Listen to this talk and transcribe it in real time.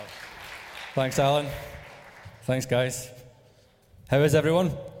Thanks, Alan. Thanks, guys. How is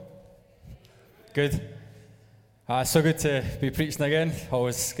everyone? Good. So good to be preaching again.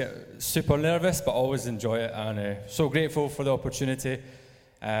 Always get super nervous, but always enjoy it, and so grateful for the opportunity.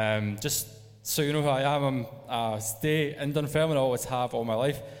 Just so you know who I am, I stay in Dunfermline, I always have all my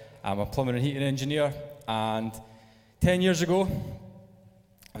life. I'm a plumbing and heating engineer, and 10 years ago,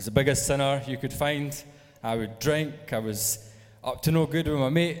 I was the biggest sinner you could find. I would drink, I was up to no good with my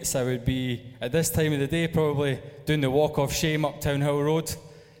mates. I would be, at this time of the day, probably doing the walk of shame up Town Hill Road,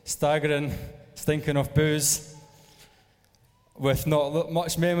 staggering, stinking of booze, with not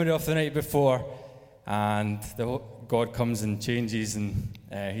much memory of the night before. And God comes and changes, and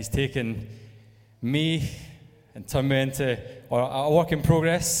He's taken me and turned me into a work in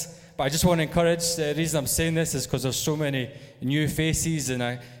progress. But I just want to encourage, the reason I'm saying this is because there's so many new faces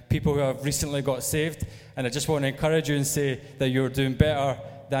and people who have recently got saved. And I just want to encourage you and say that you're doing better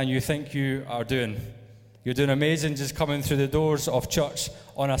than you think you are doing. You're doing amazing just coming through the doors of church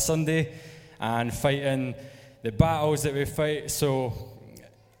on a Sunday and fighting the battles that we fight. So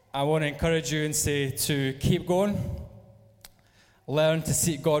I want to encourage you and say to keep going. Learn to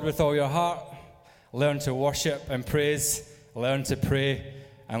seek God with all your heart. Learn to worship and praise. Learn to pray.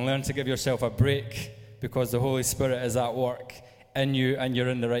 And learn to give yourself a break, because the Holy Spirit is at work in you and you're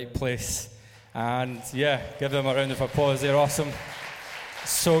in the right place. And yeah, give them a round of applause. They're awesome.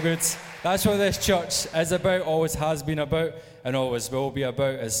 So good. That's what this church is about, always has been about, and always will be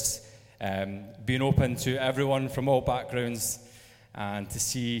about, is being open to everyone from all backgrounds and to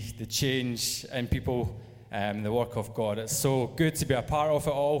see the change in people, the work of God. It's so good to be a part of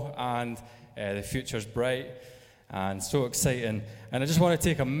it all, and the future's bright and so exciting. And I just want to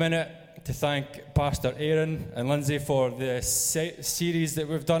take a minute to thank Pastor Aaron and Lindsay for the series that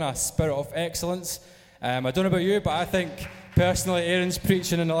we've done, A Spirit of Excellence. I don't know about you, but I think personally Aaron's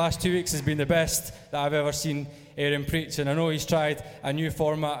preaching in the last 2 weeks has been the best that I've ever seen Aaron preach. And I know he's tried a new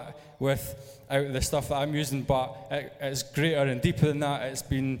format without the stuff that I'm using, but it's greater and deeper than that. It's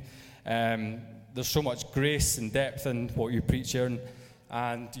been, there's so much grace and depth in what you preach, Aaron.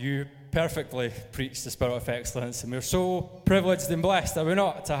 And you perfectly preach the Spirit of Excellence. And we're so privileged and blessed, are we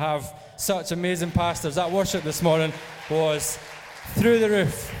not, to have such amazing pastors. That worship this morning was through the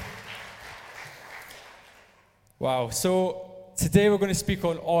roof. Wow. So today we're going to speak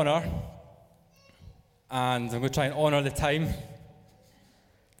on honour. And I'm going to try and honour the time. It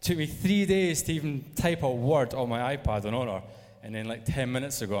took me 3 days to even type a word on my iPad on honour. And then like 10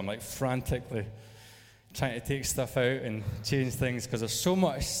 minutes ago, I'm like frantically trying to take stuff out and change things, because there's so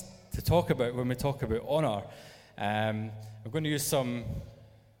much to talk about when we talk about honour. I'm going to use some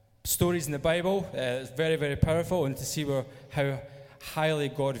stories in the Bible. It's very, very powerful, and to see how highly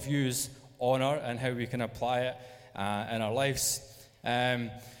God views honour and how we can apply it in our lives.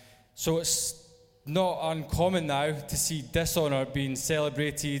 So it's not uncommon now to see dishonour being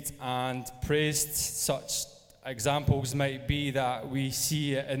celebrated and praised. Such examples might be that we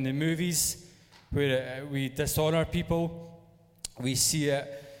see it in the movies, where we dishonour people. We see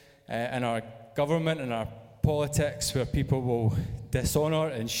it in our government and our politics, where people will dishonour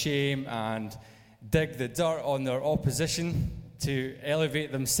and shame and dig the dirt on their opposition to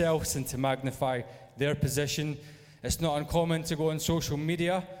elevate themselves and to magnify their position. It's not uncommon to go on social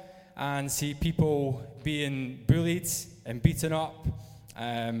media and see people being bullied and beaten up,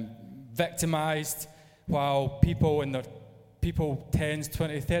 victimised, while people 10,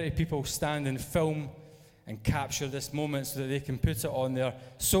 20, 30 people stand and film and capture this moment so that they can put it on their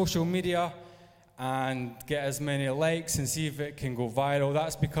social media and get as many likes and see if it can go viral.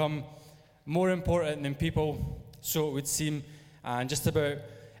 That's become more important than people, so it would seem. And just about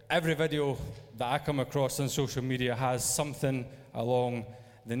every video that I come across on social media has something along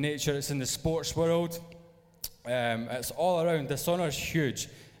the nature. It's in the sports world. It's all around. Dishonour is huge.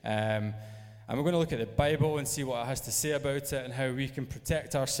 And we're going to look at the Bible and see what it has to say about it and how we can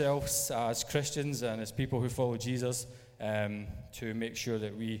protect ourselves as Christians and as people who follow Jesus, to make sure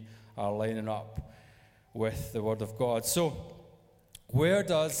that we are lining up with the Word of God. So, where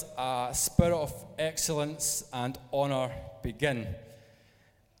does a spirit of excellence and honour begin?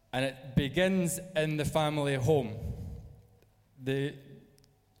 And it begins in the family home. The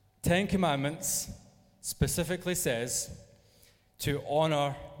Ten Commandments specifically says to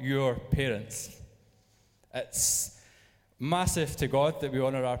honour your parents. It's massive to God that we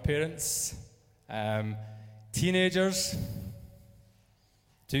honour our parents. Teenagers,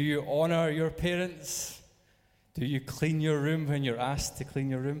 do you honour your parents? Do you clean your room when you're asked to clean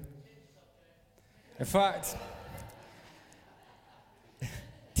your room? In fact,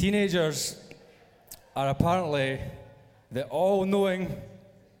 teenagers are apparently the all-knowing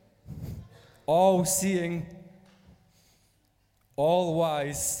all-seeing,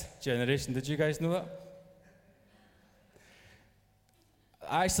 all-wise generation. Did you guys know that?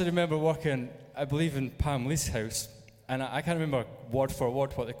 I actually remember working, I believe, in Pam Lee's house, and I can't remember word for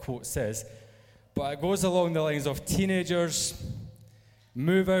word what the quote says, but it goes along the lines of, teenagers,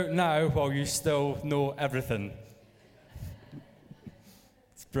 move out now while you still know everything.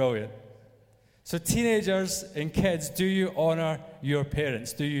 It's brilliant. So teenagers and kids, do you honor your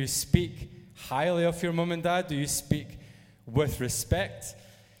parents? Do you speak highly of your mum and dad? Do you speak with respect?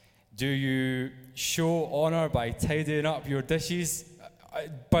 Do you show honor by tidying up your dishes?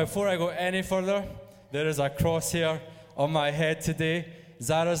 Before I go any further, there is a crosshair on my head today.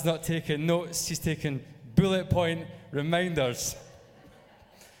 Zara's not taking notes, she's taking bullet point reminders.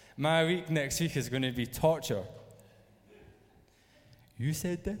 My week next week is going to be torture. You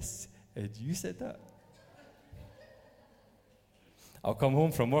said this, and you said that. I'll come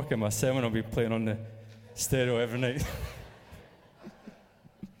home from work and my sermon will be playing on the stereo every night.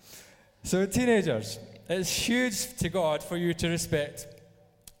 So teenagers, it's huge to God for you to respect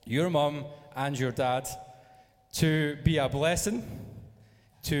your mum and your dad, to be a blessing,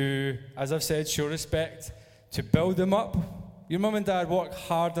 to, as I've said, show respect, to build them up. Your mum and dad work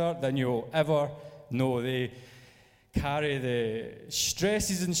harder than you'll ever know. They carry the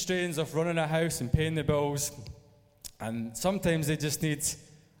stresses and strains of running a house and paying the bills, and sometimes they just need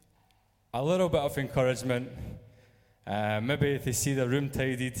a little bit of encouragement. Maybe if they see their room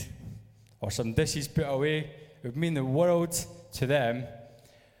tidied or some dishes put away, it would mean the world to them.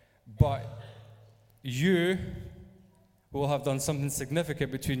 But you will have done something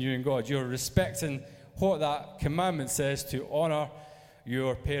significant between you and God. You're respecting what that commandment says, to honor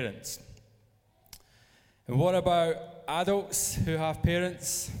your parents. And what about adults who have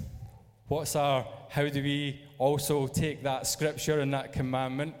parents? How do we also take that scripture and that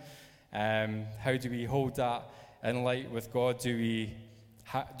commandment? How do we hold that in light with God? Do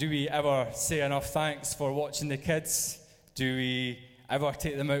we ever say enough thanks for watching the kids? Do we ever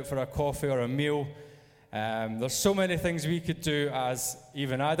take them out for a coffee or a meal? There's so many things we could do as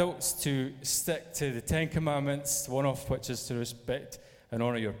even adults to stick to the 10 Commandments, one of which is to respect and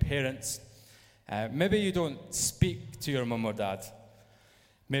honor your parents. Maybe you don't speak to your mum or dad.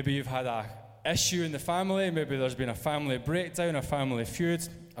 Maybe you've had an issue in the family. Maybe there's been a family breakdown, a family feud,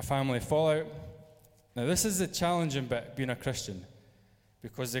 a family fallout. Now, this is the challenging bit, being a Christian,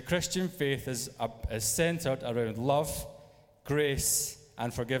 because the Christian faith is centered around love, grace,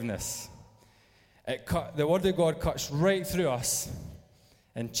 and forgiveness. The Word of God cuts right through us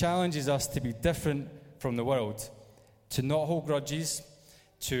and challenges us to be different from the world, to not hold grudges,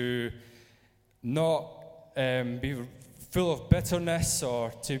 to not be full of bitterness,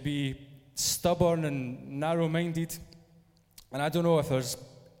 or to be stubborn and narrow-minded. And I don't know if there's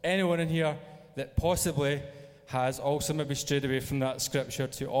anyone in here that possibly has also maybe strayed away from that scripture,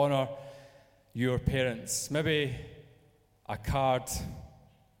 to honor your parents. Maybe a card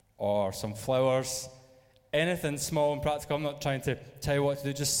or some flowers, anything small and practical. I'm not trying to tell you what to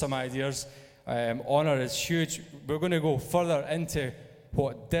do, just some ideas. Honor is huge. We're going to go further into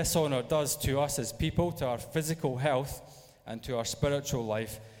what dishonor does to us as people, to our physical health and to our spiritual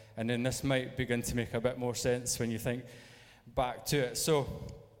life. And then this might begin to make a bit more sense when you think back to it. So,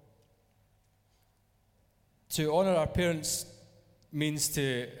 to honor our parents means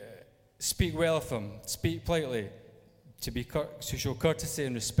to speak well of them, speak politely, to show courtesy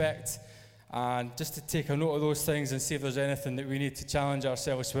and respect, and just to take a note of those things and see if there's anything that we need to challenge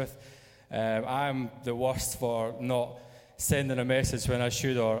ourselves with. I'm the worst for not sending a message when I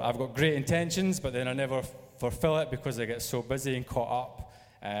should, or I've got great intentions, but then I never fulfill it because I get so busy and caught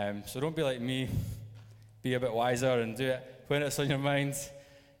up. So don't be like me. Be a bit wiser and do it when it's on your mind.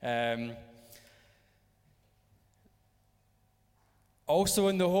 Also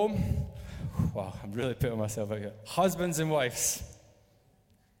in the home, wow, I'm really putting myself out here. Husbands and wives,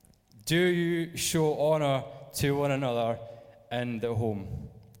 do you show honor to one another in the home?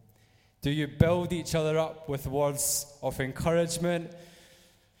 Do you build each other up with words of encouragement,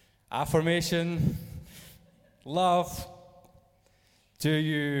 affirmation, love? Do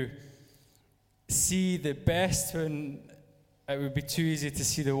you see the best when it would be too easy to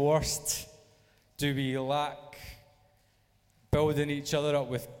see the worst? Do we lack building each other up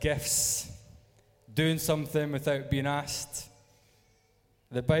with gifts, doing something without being asked?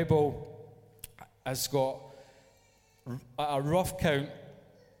 The Bible has got a rough count,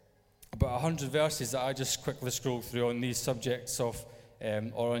 about 100 verses that I just quickly scroll through on these subjects of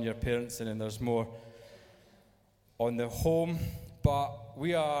or on your parents, and then there's more on the home. But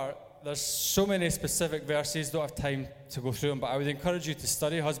we are there's so many specific verses, don't have time to go through them, but I would encourage you to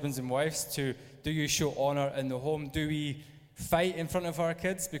study, husbands and wives, do you show honor in the home? Do we fight in front of our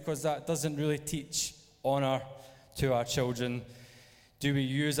kids? Because that doesn't really teach honor to our children. Do we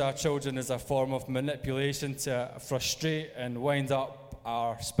use our children as a form of manipulation to frustrate and wind up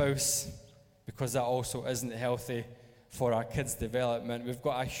our spouse? Because that also isn't healthy for our kids' development. We've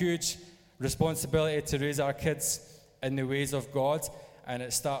got a huge responsibility to raise our kids in the ways of God, and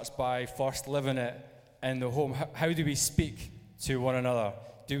it starts by first living it in the home. How do we speak to one another?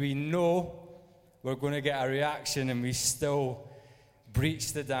 Do we know we're going to get a reaction and we still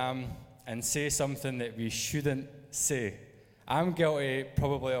breach the dam and say something that we shouldn't say? I'm guilty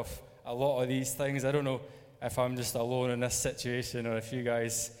probably of a lot of these things. I don't know if I'm just alone in this situation or if you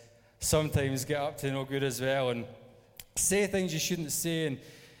guys sometimes get up to no good as well and say things you shouldn't say. And,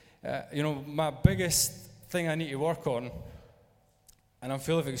 my biggest thing I need to work on, and I'm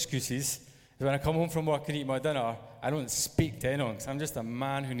full of excuses, is when I come home from work and eat my dinner, I don't speak to anyone because I'm just a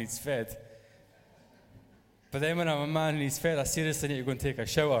man who needs fed. But then when I'm a man who needs fed, I seriously need to go and take a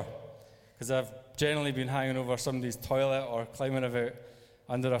shower because I've generally been hanging over somebody's toilet or climbing about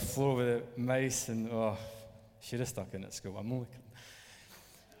under a floor with mice and, should have stuck in at school. I'm only kidding.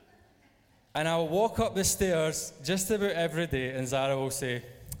 And I'll walk up the stairs just about every day and Zara will say,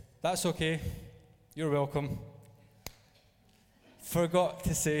 "That's okay, you're welcome." Forgot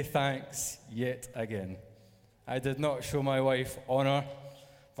to say thanks yet again. I did not show my wife honor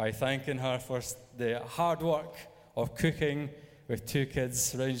by thanking her for the hard work of cooking with 2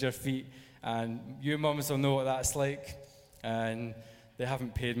 kids around your feet. And you mums will know what that's like. And they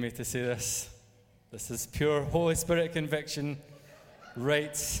haven't paid me to say this. This is pure Holy Spirit conviction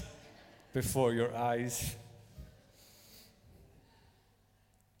right before your eyes.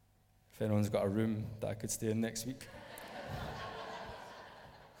 If anyone's got a room that I could stay in next week.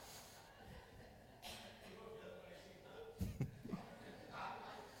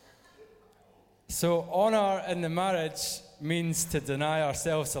 So honor in the marriage means to deny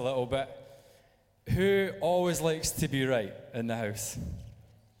ourselves a little bit. Who always likes to be right in the house?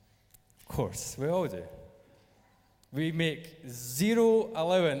 Of course, we all do. We make zero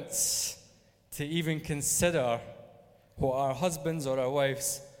allowance to even consider what our husbands or our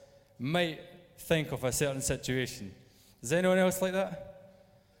wives might think of a certain situation. Is anyone else like that?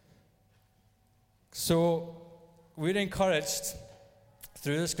 So we're encouraged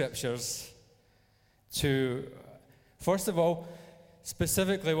through the scriptures to, first of all,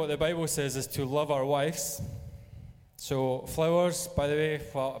 specifically what the Bible says is to love our wives. So flowers, by the way,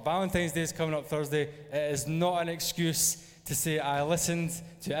 Valentine's Day is coming up Thursday. It is not an excuse to say, I listened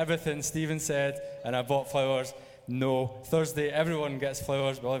to everything Stephen said and I bought flowers. No, Thursday everyone gets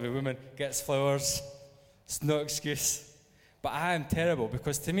flowers. Well, every woman gets flowers. It's no excuse. But I am terrible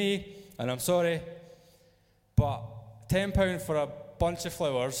because to me, and I'm sorry, but £10 for a bunch of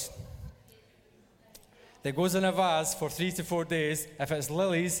flowers that goes in a vase for 3 to 4 days. If it's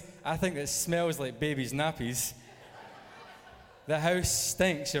lilies, I think it smells like baby's nappies. The house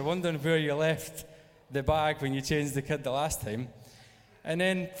stinks. You're wondering where you left the bag when you changed the kid the last time. And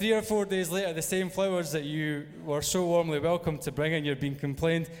then 3 or 4 days later, the same flowers that you were so warmly welcome to bring in, you're being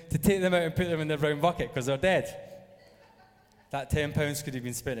complained to take them out and put them in the brown bucket because they're dead. That £10 could have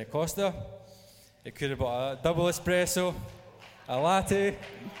been spent at Costa. It could have bought a double espresso, a latte.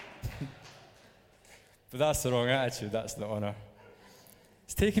 But that's the wrong attitude, that's the honour.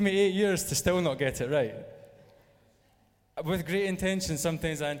 It's taken me 8 years to still not get it right. With great intention,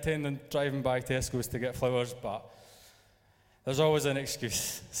 sometimes I intend on driving by Tesco's to get flowers, but there's always an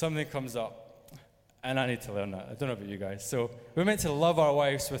excuse. Something comes up, and I need to learn that. I don't know about you guys. So we're meant to love our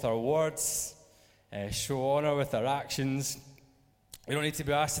wives with our words, show honour with our actions. We don't need to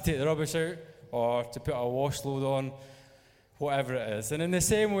be asked to take the rubbish out or to put our wash load on, whatever it is. And in the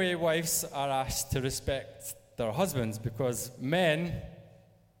same way, wives are asked to respect their husbands because men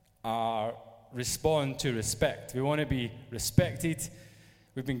respond to respect. We want to be respected.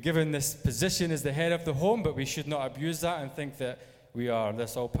 We've been given this position as the head of the home, but we should not abuse that and think that we are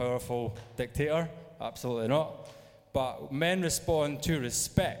this all-powerful dictator. Absolutely not. But men respond to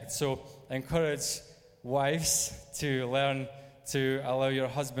respect. So encourage wives to learn to allow your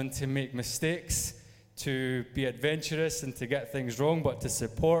husband to make mistakes, to be adventurous and to get things wrong, but to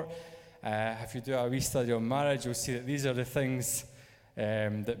support. If you do a wee study on marriage, you'll see that these are the things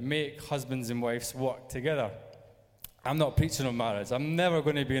that make husbands and wives work together. I'm not preaching on marriage. I'm never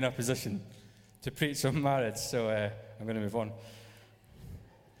going to be in a position to preach on marriage, so I'm going to move on.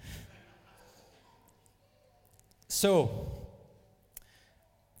 So,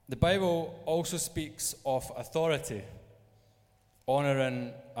 the Bible also speaks of authority. honor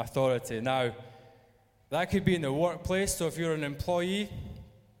and authority. Now, that could be in the workplace. So if you're an employee,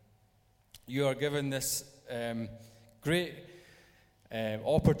 you are given this great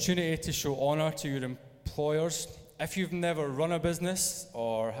opportunity to show honor to your employers. If you've never run a business,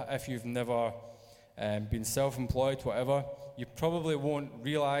 or if you've never been self-employed, whatever, you probably won't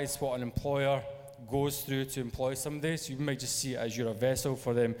realize what an employer goes through to employ somebody. So you might just see it as you're a vessel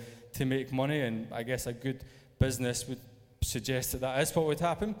for them to make money, and I guess a good business would suggest that that is what would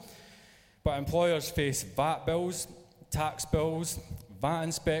happen. But employers face VAT bills, tax bills, VAT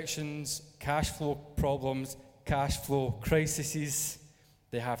inspections, cash flow problems, cash flow crises.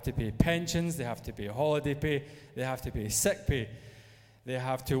 They have to pay pensions, they have to pay holiday pay, they have to pay sick pay. They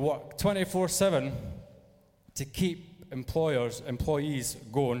have to work 24/7 to keep employees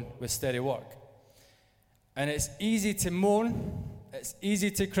going with steady work. And it's easy to moan, it's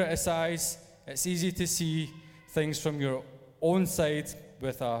easy to criticize, it's easy to see things from your own side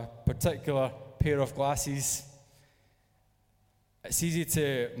with a particular pair of glasses. It's easy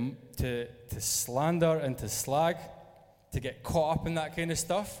to slander and to slag, to get caught up in that kind of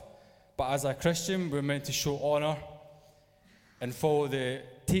stuff. But as a Christian, we're meant to show honor and follow the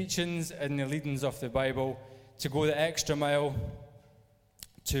teachings and the leadings of the Bible, to go the extra mile,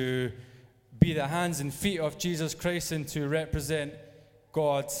 to be the hands and feet of Jesus Christ, and to represent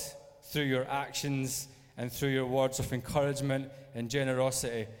God through your actions and through your words of encouragement and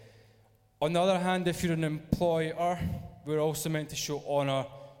generosity. On the other hand, if you're an employer, we're also meant to show honor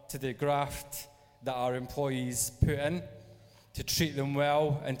to the graft that our employees put in, to treat them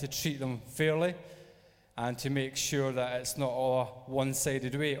well and to treat them fairly, and to make sure that it's not all a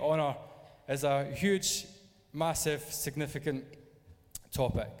one-sided way. Honor is a huge, massive, significant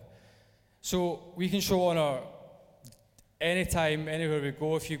topic. So we can show honor anytime, anywhere we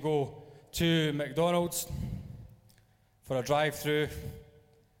go. If you go to McDonald's for a drive-through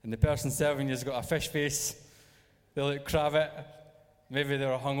and the person serving you's got a fish face, they look cravat, maybe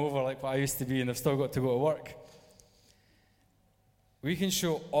they're hungover like what I used to be and they've still got to go to work. We can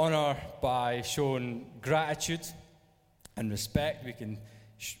show honor by showing gratitude and respect. We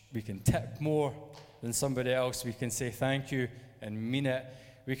can tip more than somebody else. We can say thank you and mean it.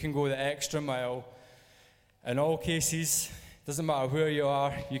 We can go the extra mile. In all cases, doesn't matter where you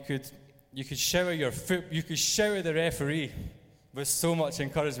are, you could shout at you could shout at the referee with so much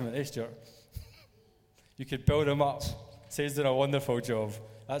encouragement, Stuart. You could build him up, say he's done a wonderful job.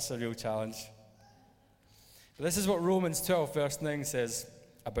 That's a real challenge. But this is what Romans 12 verse 9 says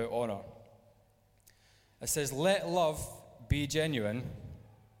about honor. It says, "Let love be genuine,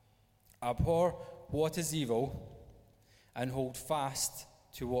 abhor what is evil, and hold fast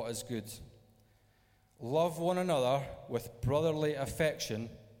to what is good. Love one another with brotherly affection."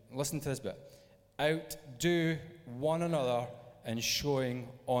 Listen to this bit. "Outdo one another in showing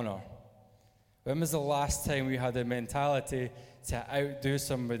honor." When was the last time we had a mentality to outdo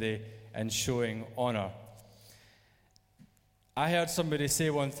somebody in showing honor? I heard somebody say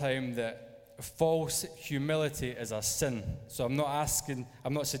one time that false humility is a sin. So I'm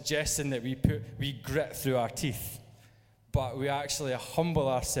not suggesting that we grit through our teeth, but we actually humble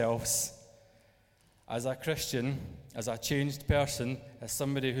ourselves as a Christian, as a changed person, as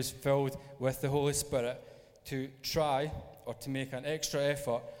somebody who's filled with the Holy Spirit, to try or to make an extra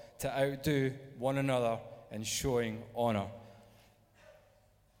effort to outdo one another in showing honor.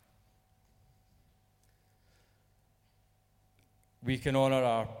 We can honor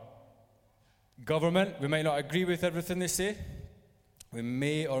our government. We might not agree with everything they say. We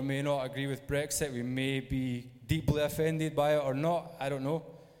may or may not agree with Brexit. We may be deeply offended by it or not. I don't know.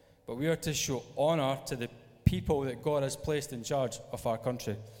 But we are to show honor to the people that God has placed in charge of our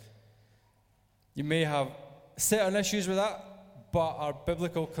country. You may have certain issues with that, but our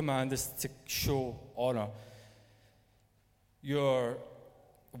biblical command is to show honor. Your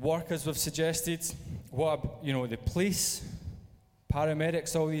workers have suggested, the police,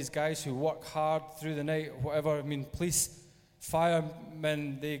 paramedics, all these guys who work hard through the night, whatever. I mean, police,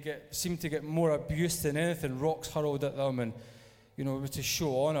 firemen, they seem to get more abuse than anything, rocks hurled at them, and to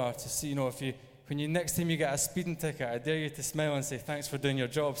show honor, to see, when next time you get a speeding ticket, I dare you to smile and say thanks for doing your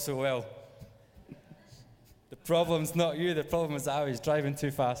job so well. The problem's not you, the problem is I was driving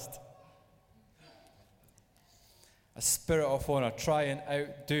too fast. A spirit of honor. Try and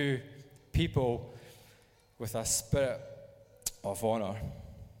outdo people with a spirit of honor.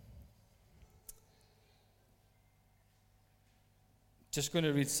 Just going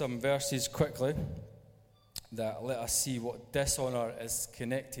to read some verses quickly that let us see what dishonor is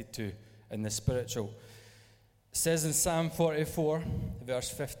connected to in the spiritual. It says in Psalm 44, verse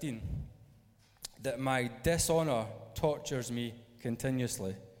 15, that my dishonor tortures me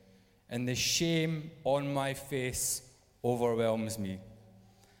continuously, and the shame on my face overwhelms me.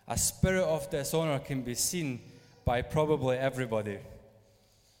 A spirit of dishonor can be seen by probably everybody.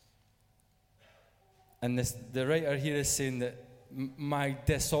 And the writer here is saying that my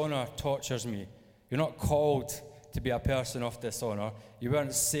dishonor tortures me. You're not called to be a person of dishonor. You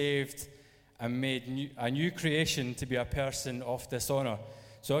weren't saved and made a new creation to be a person of dishonor.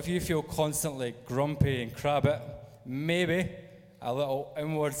 So if you feel constantly grumpy and crabby, maybe a little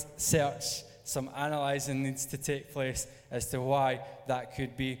inward search, some analysing needs to take place as to why that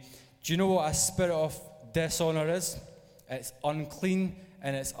could be. Do you know what a spirit of dishonor is? It's unclean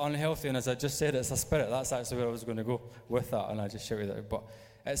and it's unhealthy. And as I just said, it's a spirit. That's actually where I was going to go with that, and I just shouted it. But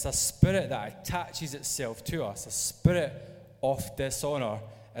it's a spirit that attaches itself to us. A spirit of dishonor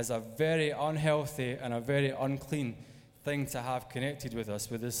is a very unhealthy and a very unclean thing to have connected with us.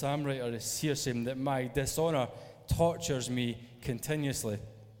 With the psalm writer is here saying that my dishonor tortures me continuously.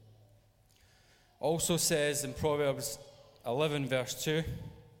 Also says in Proverbs 11 verse 2,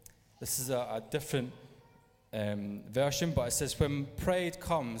 this is a different version, but it says, when pride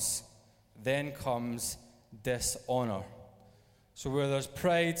comes, then comes dishonor. So where there's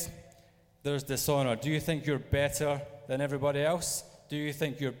pride, there's dishonor. Do you think you're better than everybody else? Do you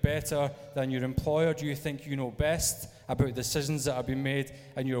think you're better than your employer? Do you think you know best about decisions that are being made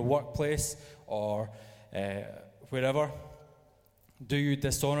in your workplace or wherever? Do you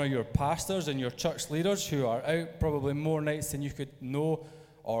dishonor your pastors and your church leaders who are out probably more nights than you could know,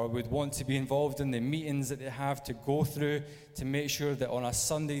 or would want to be involved in the meetings that they have to go through to make sure that on a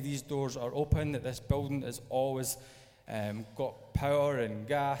Sunday these doors are open, that this building is always got power and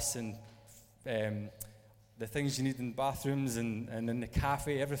gas and the things you need in bathrooms and in the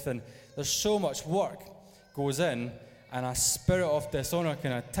cafe, everything. There's so much work goes in, and a spirit of dishonor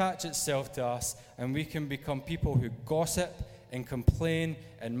can attach itself to us, and we can become people who gossip and complain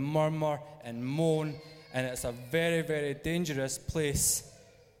and murmur and moan, and it's a very, very dangerous place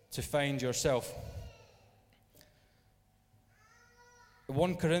to find yourself.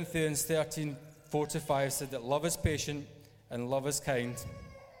 1 Corinthians 13:4-5 said that love is patient and love is kind.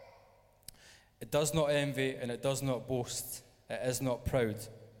 It does not envy and it does not boast. It is not proud.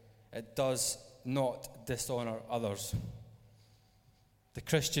 It does not dishonor others. The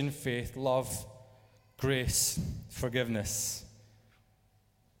Christian faith, love, grace, forgiveness.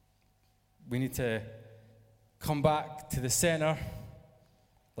 We need to come back to the center,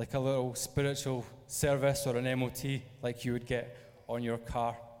 like a little spiritual service or an MOT like you would get on your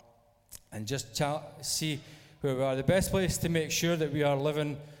car, and just see where we are. The best place to make sure that we are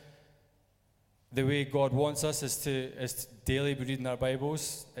living the way God wants us is to daily be reading our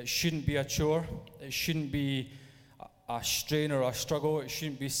Bibles. It shouldn't be a chore. It shouldn't be a strain or a struggle. It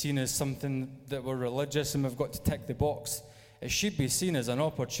shouldn't be seen as something that we're religious and we've got to tick the box. It should be seen as an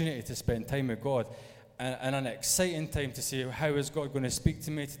opportunity to spend time with God, and an exciting time to say, how is God going to speak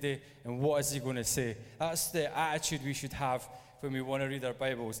to me today, and what is he going to say? That's the attitude we should have when we want to read our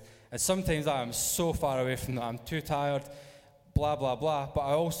Bibles. And sometimes I am so far away from that. I'm too tired, blah, blah, blah. But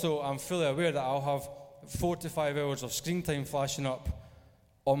I'm fully aware that I'll have 4 to 5 hours of screen time flashing up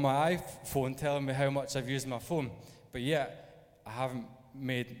on my iPhone telling me how much I've used my phone. But yet, I haven't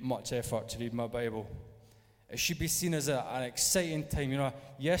made much effort to read my Bible. It should be seen as an exciting time. You know,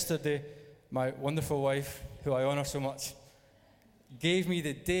 yesterday, my wonderful wife, who I honor so much, gave me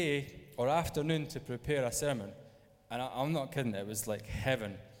the day or afternoon to prepare a sermon. And I'm not kidding, it was like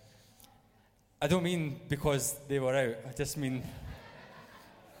heaven. I don't mean because they were out, I just mean...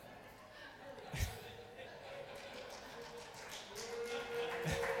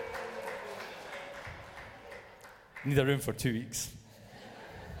 Need a room for 2 weeks.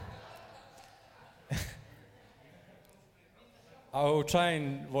 I will try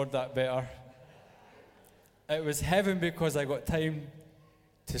and word that better. It was heaven because I got time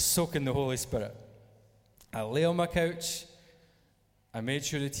to soak in the Holy Spirit. I lay on my couch. I made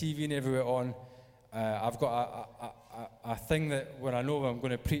sure the TV never went on. I've got a thing that when I know I'm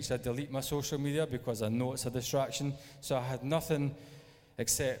going to preach, I delete my social media because I know it's a distraction. So I had nothing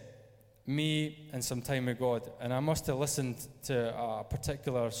except me and some time with God. And I must have listened to a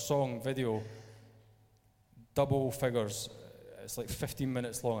particular song video, double figures. It's like 15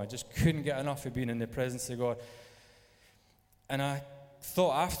 minutes long. I just couldn't get enough of being in the presence of God. And I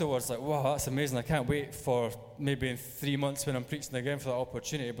thought afterwards, like, wow, that's amazing. I can't wait for maybe in 3 months when I'm preaching again for that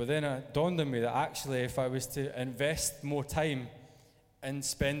opportunity. But then it dawned on me that actually if I was to invest more time in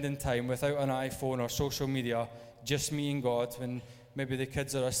spending time without an iPhone or social media, just me and God, when maybe the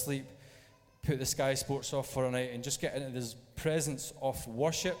kids are asleep, put the Sky Sports off for a night and just get into this presence of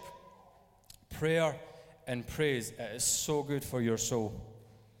worship, prayer, in praise, it is so good for your soul.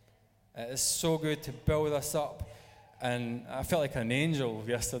 It is so good to build us up. And I felt like an angel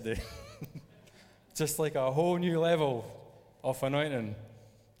yesterday. Just like a whole new level of anointing.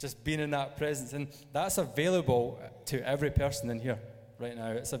 Just being in that presence. And that's available to every person in here right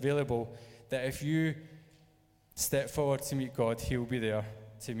now. It's available that if you step forward to meet God, He'll be there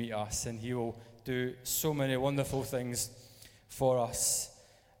to meet us. And He will do so many wonderful things for us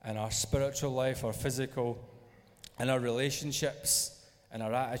in our spiritual life, our physical, and our relationships, and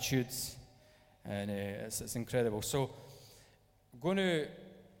our attitudes. And it's incredible. So I'm going to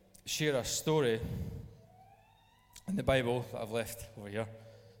share a story in the Bible that I've left over here.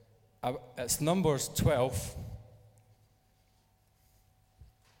 It's Numbers 12.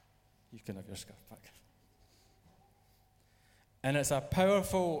 You can have your scarf back. And it's a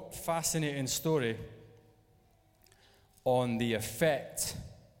powerful, fascinating story on the effect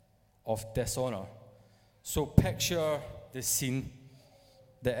of dishonor. So picture the scene.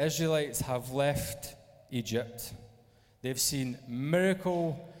 The Israelites have left Egypt. They've seen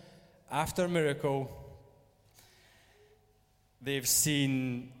miracle after miracle. They've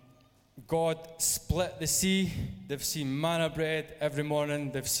seen God split the sea. They've seen manna bread every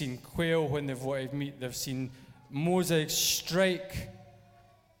morning. They've seen quail when they've wanted meat. They've seen Moses strike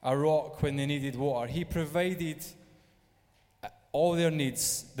a rock when they needed water. He provided all their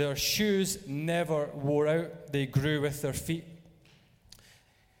needs. Their shoes never wore out. They grew with their feet.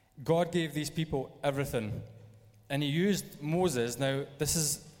 God gave these people everything. And He used Moses. Now, this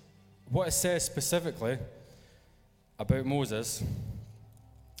is what it says specifically about Moses.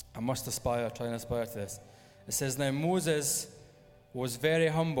 I must try and aspire to this. It says, now Moses was very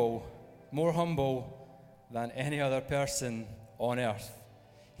humble, more humble than any other person on earth.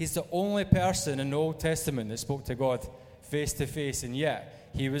 He's the only person in the Old Testament that spoke to God face to face, and yet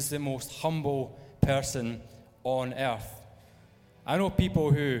he was the most humble person on earth. I know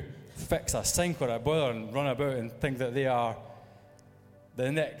people who fix a sink or a boiler and run about and think that they are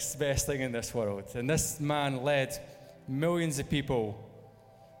the next best thing in this world. And this man led millions of people,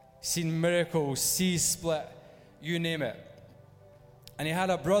 seen miracles, seas split, you name it. And he had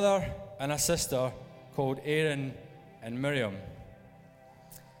a brother and a sister called Aaron and Miriam.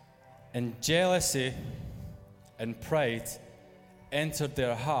 And jealousy and pride entered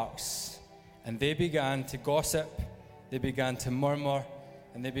their hearts, and they began to gossip, they began to murmur,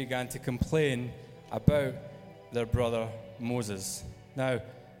 and they began to complain about their brother Moses. Now,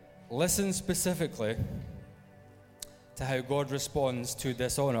 listen specifically to how God responds to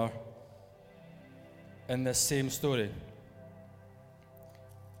dishonor in this same story.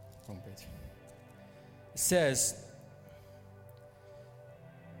 Wrong page. It says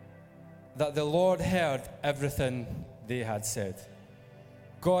that the Lord heard everything they had said.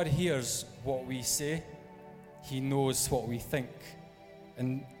 God hears what we say. He knows what we think.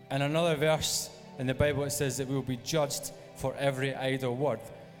 And in another verse in the Bible, it says that we will be judged for every idle word.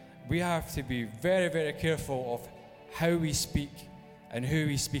 We have to be very, very careful of how we speak and who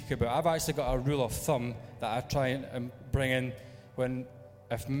we speak about. I've actually got a rule of thumb that I try and bring in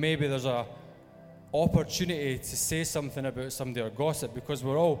if maybe there's a opportunity to say something about somebody or gossip, because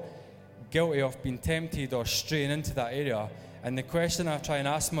we're all guilty of being tempted or straying into that area. And the question I try and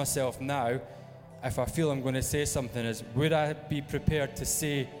ask myself now, if I feel I'm going to say something, is would I be prepared to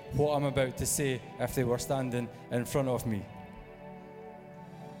say what I'm about to say if they were standing in front of me?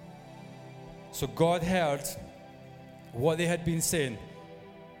 So God heard what they had been saying.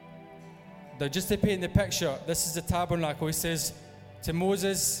 Now, just to paint the picture, this is the tabernacle. He says to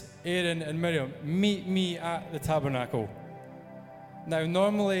Moses, Aaron, and Miriam, meet me at the tabernacle. Now,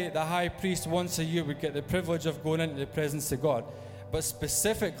 normally the high priest once a year would get the privilege of going into the presence of God. But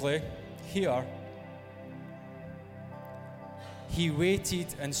specifically here, he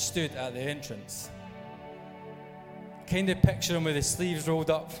waited and stood at the entrance. Kind of picture him with his sleeves rolled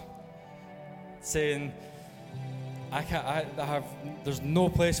up, saying, there's no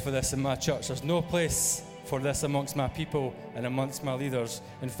place for this in my church. There's no place for this amongst my people and amongst my leaders.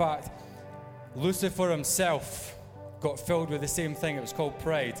 In fact, Lucifer himself got filled with the same thing. It was called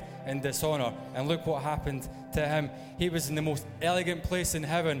pride and dishonor. And look what happened to him. He was in the most elegant place in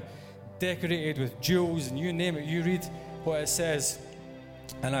heaven, decorated with jewels, and you name it. You read what it says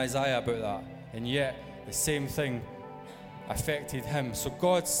in Isaiah about that. And yet, the same thing affected him. So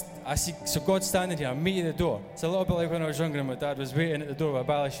God's standing here, I'm meeting at the door. It's a little bit like when I was younger and my dad was waiting at the door with a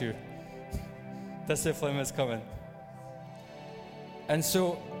ballet shoe. Discipline is coming. And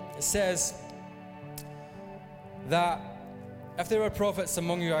so it says that if there were prophets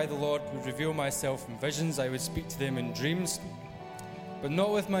among you, I, the Lord, would reveal myself in visions. I would speak to them in dreams. But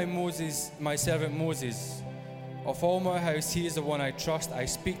not with my servant Moses. Of all my house, he is the one I trust. I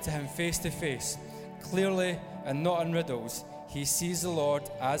speak to him face to face, clearly and not in riddles. He sees the Lord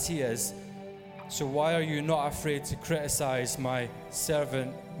as he is. So why are you not afraid to criticize my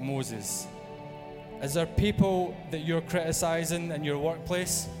servant Moses? Is there people that you're criticizing in your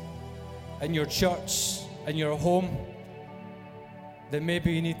workplace, in your church, in your home, that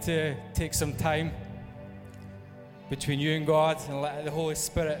maybe you need to take some time between you and God and let the Holy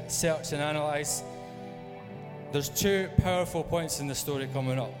Spirit search and analyze? There's two powerful points in the story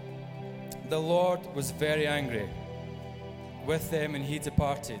coming up. The Lord was very angry with them and he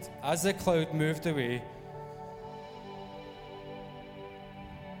departed. As the cloud moved away,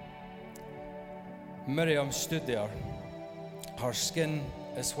 Miriam stood there, her skin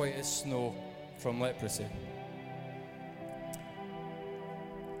as white as snow from leprosy.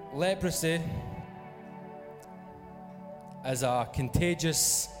 Leprosy is a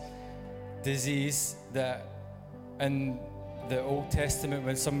contagious disease that in the Old Testament,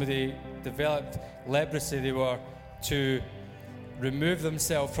 when somebody developed leprosy, they were to remove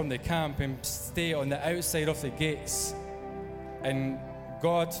themselves from the camp and stay on the outside of the gates. And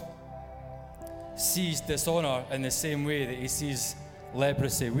God sees dishonor in the same way that he sees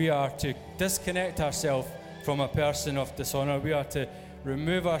leprosy. We are to disconnect ourselves from a person of dishonor. We are to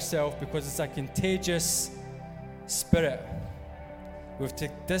remove ourselves because it's a contagious spirit. We have to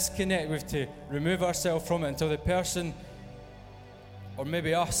disconnect, we have to remove ourselves from it until the person, or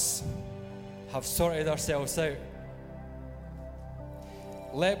maybe us, have sorted ourselves out.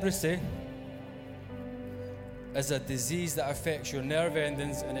 Leprosy is a disease that affects your nerve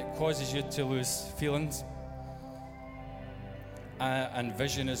endings and it causes you to lose feelings and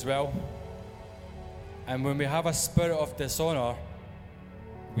vision as well. And when we have a spirit of dishonor,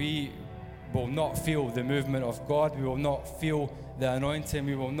 we will not feel the movement of God. We will not feel the anointing.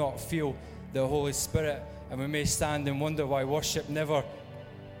 We will not feel the Holy Spirit. And we may stand and wonder why worship never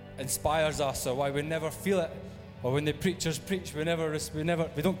inspires us, or why we never feel it, or when the preachers preach, we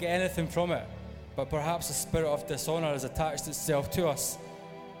don't get anything from it. But perhaps the spirit of dishonor has attached itself to us.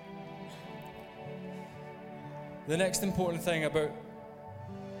 The next important thing about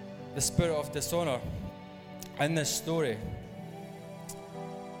the spirit of dishonor in this story,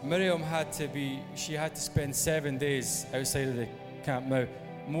 Miriam had to spend 7 days outside of the camp. Now,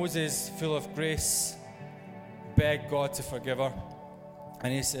 Moses, full of grace, begged God to forgive her.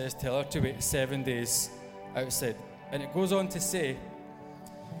 And he says, tell her to wait 7 days outside. And it goes on to say,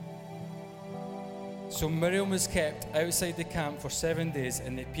 so Miriam was kept outside the camp for 7 days,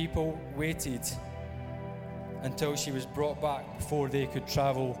 and the people waited until she was brought back before they could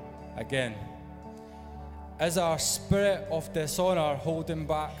travel again. Is our spirit of dishonor holding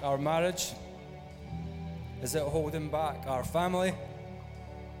back our marriage? Is it holding back our family?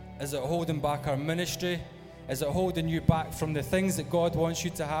 Is it holding back our ministry? Is it holding you back from the things that God wants you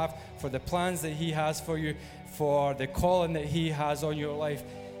to have, for the plans that he has for you, for the calling that he has on your life?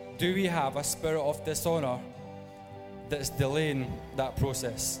 Do we have a spirit of dishonor that's delaying that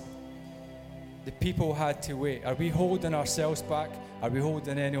process? The people had to wait. Are we holding ourselves back? Are we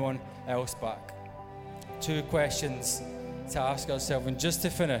holding anyone else back? Two questions to ask ourselves. And just to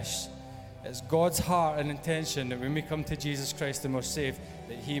finish, it's God's heart and intention that when we come to Jesus Christ and we're saved,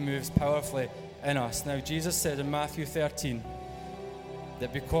 that he moves powerfully in us. Now, Jesus said in Matthew 13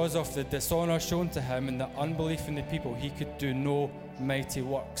 that because of the dishonor shown to him and the unbelief in the people, he could do no mighty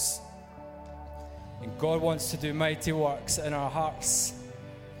works. And God wants to do mighty works in our hearts,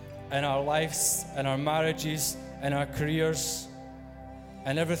 in our lives, in our marriages, in our careers,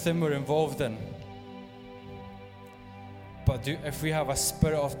 and everything we're involved in. But if we have a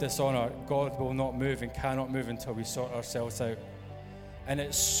spirit of dishonor, God will not move and cannot move until we sort ourselves out. And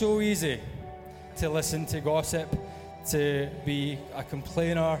it's so easy to listen to gossip, to be a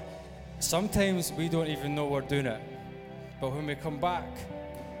complainer. Sometimes we don't even know we're doing it. But when we come back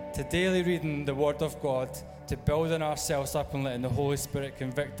to daily reading the Word of God, to building ourselves up and letting the Holy Spirit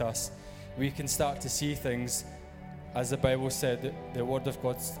convict us, we can start to see things, as the Bible said, that the Word of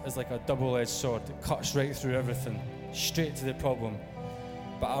God is like a double-edged sword. It cuts right through everything, straight to the problem.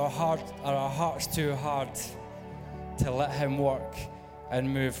 But are our hearts too hard to let him work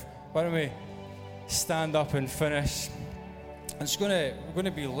and move? Why don't we stand up and finish? We're going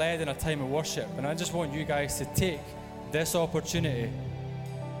to be led in a time of worship, and I just want you guys to take this opportunity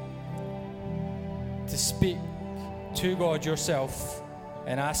to speak to God yourself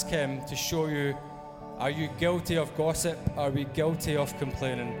and ask him to show you, are you guilty of gossip? Are we guilty of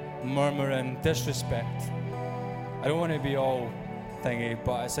complaining, murmuring, disrespect? I don't want to be all thingy,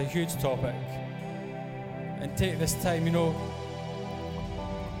 but it's a huge topic. And take this time,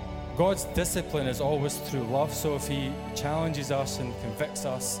 God's discipline is always through love, so if He challenges us and convicts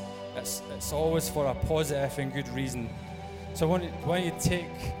us, it's always for a positive and good reason. So when you take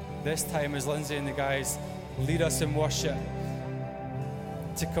this time as Lindsay and the guys lead us in worship,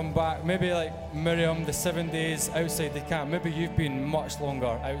 to come back, maybe like Miriam, the 7 days outside the camp, maybe you've been much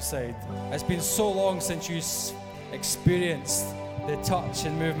longer outside. It's been so long since you experienced the touch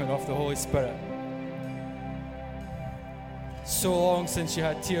and movement of the Holy Spirit. So long since you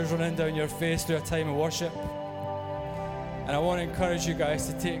had tears running down your face through a time of worship. And I want to encourage you guys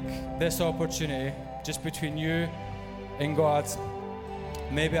to take this opportunity just between you and God.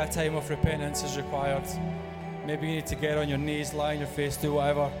 Maybe a time of repentance is required. Maybe you need to get on your knees, lie on your face, do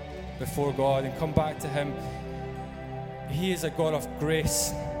whatever before God and come back to Him. He is a God of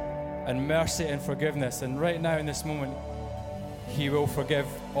grace and mercy and forgiveness. And right now in this moment, He will forgive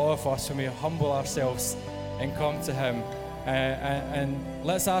all of us when we humble ourselves and come to Him. And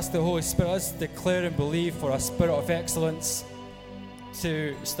let's ask the Holy Spirit, let's declare and believe for a spirit of excellence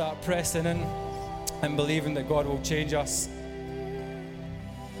to start pressing in and believing that God will change us.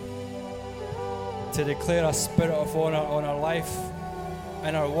 To declare a spirit of honor on our life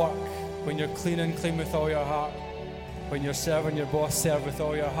and our work. When you're clean with all your heart. When you're serving your boss, serve with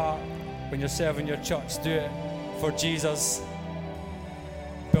all your heart. When you're serving your church, do it for Jesus.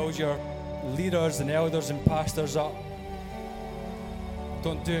 Build your leaders and elders and pastors up.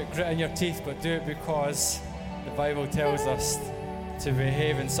 Don't do it gritting your teeth, but do it because the Bible tells us to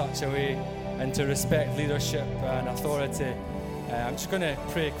behave in such a way and to respect leadership and authority. I'm just going to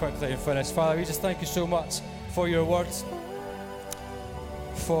pray quickly and finish. Father, we just thank you so much for your words,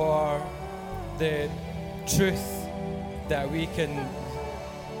 for the truth that we can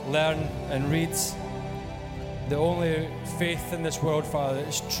learn and read. The only faith in this world, Father, that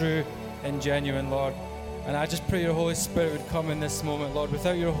is true and genuine, Lord. And I just pray your Holy Spirit would come in this moment, Lord.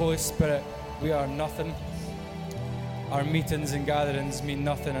 Without your Holy Spirit, we are nothing. Our meetings and gatherings mean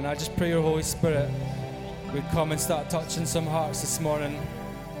nothing. And I just pray your Holy Spirit would come and start touching some hearts this morning.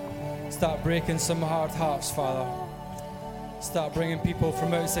 Start breaking some hard hearts, Father. Start bringing people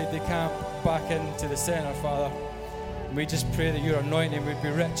from outside the camp back into the centre, Father. And we just pray that your anointing would be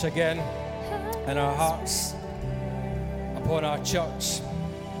rich again in our hearts, upon our church.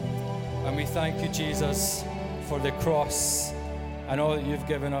 And we thank you, Jesus, for the cross and all that you've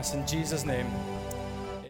given us. In Jesus' name.